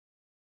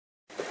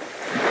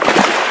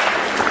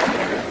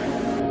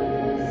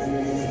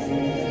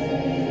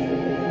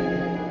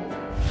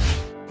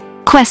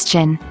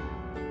Question.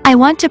 I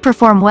want to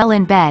perform well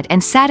in bed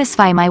and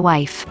satisfy my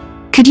wife.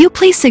 Could you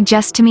please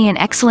suggest to me an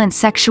excellent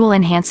sexual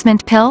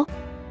enhancement pill?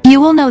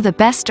 You will know the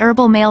best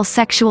herbal male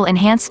sexual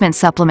enhancement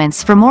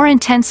supplements for more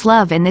intense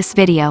love in this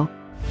video.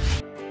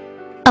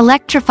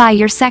 Electrify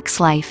your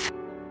sex life.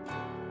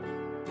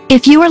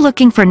 If you are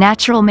looking for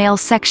natural male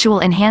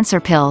sexual enhancer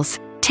pills,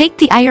 take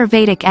the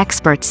Ayurvedic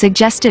expert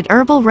suggested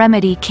herbal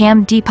remedy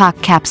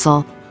Kamdeepak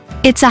capsule.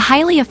 It's a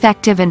highly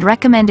effective and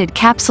recommended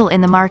capsule in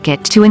the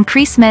market to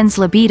increase men's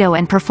libido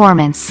and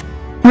performance.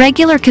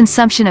 Regular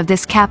consumption of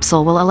this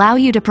capsule will allow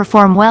you to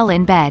perform well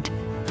in bed.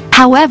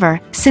 However,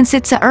 since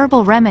it's a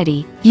herbal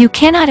remedy, you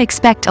cannot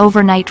expect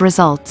overnight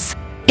results.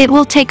 It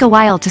will take a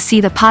while to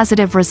see the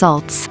positive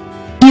results.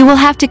 You will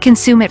have to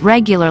consume it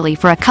regularly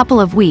for a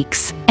couple of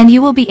weeks, and you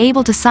will be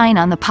able to sign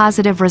on the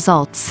positive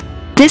results.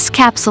 This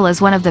capsule is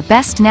one of the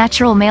best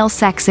natural male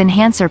sex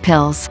enhancer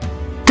pills.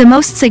 The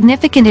most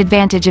significant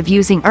advantage of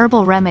using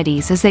herbal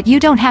remedies is that you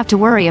don't have to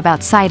worry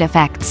about side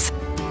effects.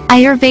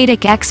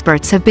 Ayurvedic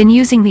experts have been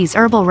using these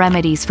herbal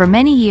remedies for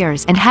many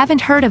years and haven't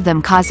heard of them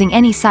causing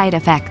any side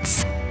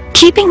effects.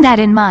 Keeping that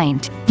in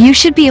mind, you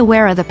should be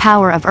aware of the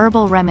power of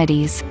herbal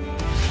remedies.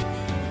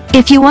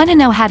 If you want to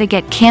know how to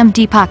get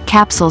Kamdeepak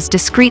capsules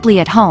discreetly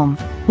at home,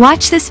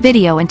 watch this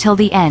video until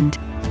the end.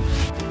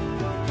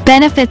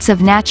 Benefits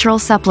of natural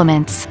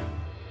supplements.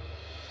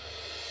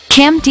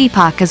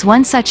 Kamdeepak is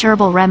one such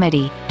herbal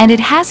remedy, and it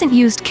hasn't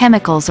used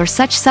chemicals or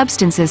such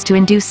substances to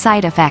induce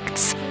side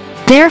effects.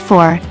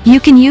 Therefore, you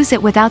can use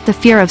it without the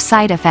fear of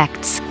side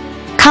effects.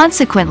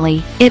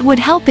 Consequently, it would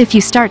help if you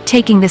start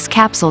taking this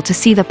capsule to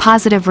see the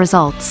positive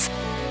results.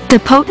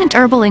 The potent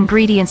herbal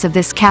ingredients of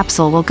this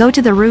capsule will go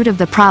to the root of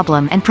the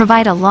problem and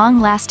provide a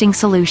long-lasting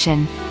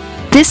solution.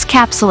 This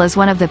capsule is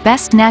one of the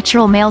best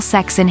natural male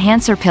sex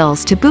enhancer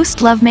pills to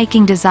boost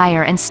lovemaking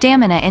desire and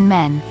stamina in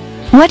men.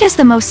 What is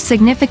the most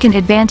significant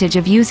advantage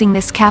of using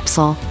this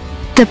capsule?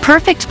 The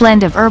perfect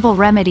blend of herbal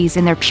remedies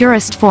in their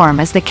purest form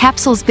is the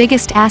capsule's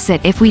biggest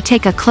asset if we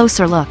take a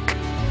closer look.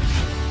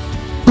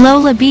 Low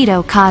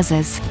libido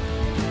causes.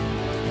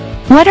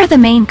 What are the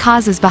main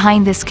causes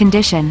behind this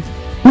condition?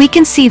 We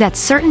can see that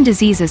certain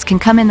diseases can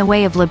come in the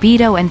way of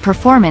libido and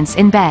performance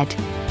in bed.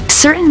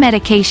 Certain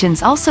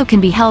medications also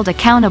can be held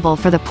accountable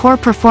for the poor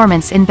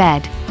performance in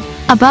bed.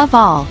 Above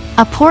all,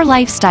 a poor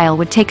lifestyle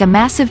would take a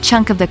massive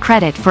chunk of the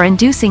credit for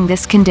inducing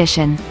this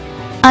condition.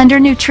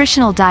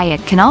 Undernutritional diet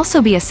can also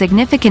be a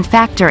significant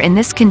factor in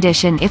this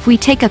condition if we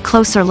take a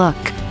closer look.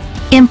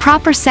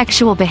 Improper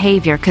sexual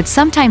behavior could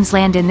sometimes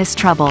land in this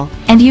trouble,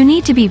 and you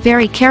need to be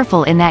very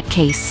careful in that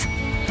case.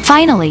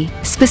 Finally,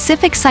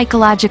 specific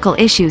psychological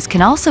issues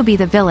can also be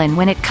the villain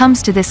when it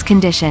comes to this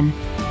condition.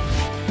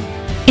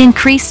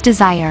 Increased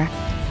desire.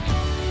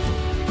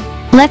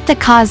 Let the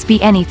cause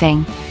be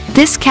anything.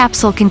 This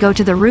capsule can go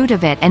to the root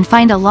of it and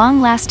find a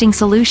long-lasting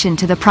solution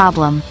to the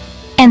problem.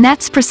 And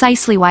that's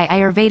precisely why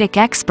Ayurvedic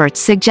experts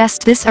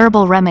suggest this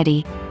herbal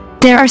remedy.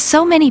 There are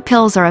so many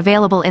pills are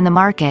available in the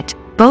market,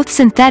 both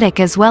synthetic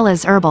as well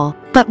as herbal,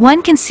 but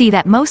one can see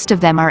that most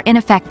of them are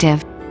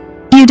ineffective.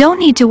 You don't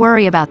need to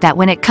worry about that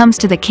when it comes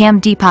to the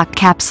Kamdeepak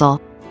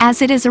capsule,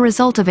 as it is a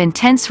result of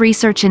intense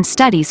research and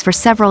studies for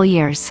several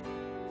years.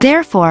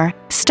 Therefore,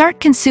 start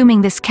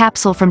consuming this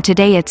capsule from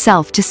today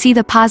itself to see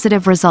the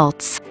positive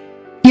results.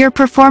 Your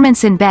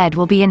performance in bed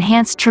will be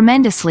enhanced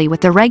tremendously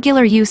with the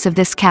regular use of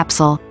this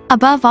capsule.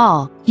 Above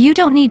all, you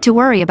don't need to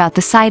worry about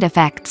the side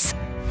effects.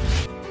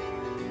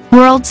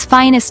 World's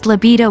finest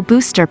libido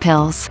booster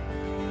pills.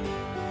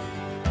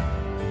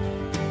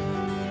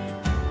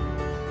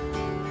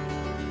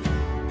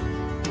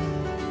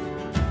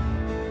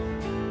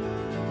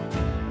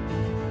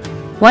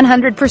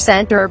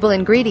 %100% herbal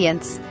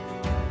ingredients.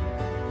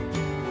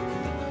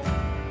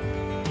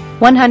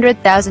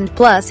 100,000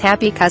 plus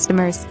happy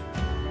customers.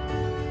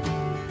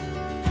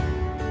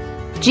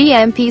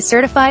 GMP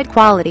certified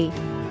quality.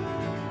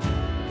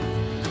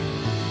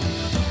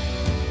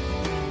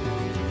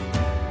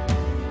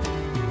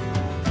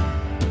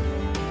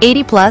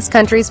 +80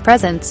 countries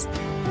presence.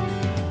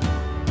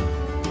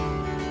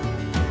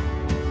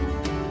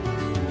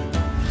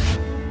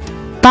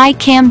 Buy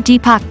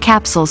Kamdeepak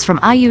capsules from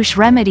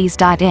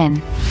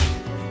ayushremedies.in.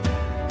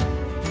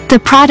 The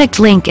product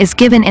link is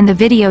given in the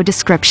video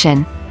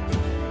description.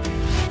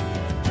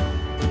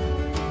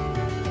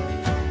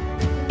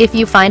 If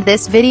you find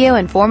this video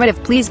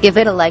informative, please give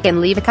it a like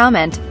and leave a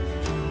comment.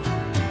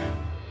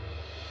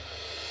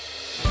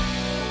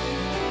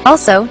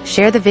 Also,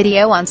 share the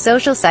video on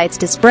social sites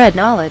to spread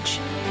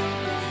knowledge.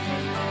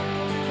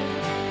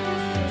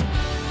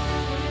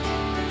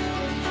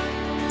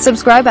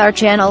 Subscribe our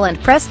channel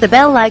and press the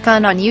bell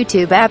icon on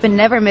YouTube app and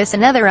never miss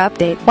another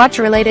update. Watch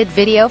related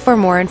video for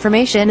more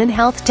information and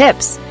health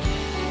tips.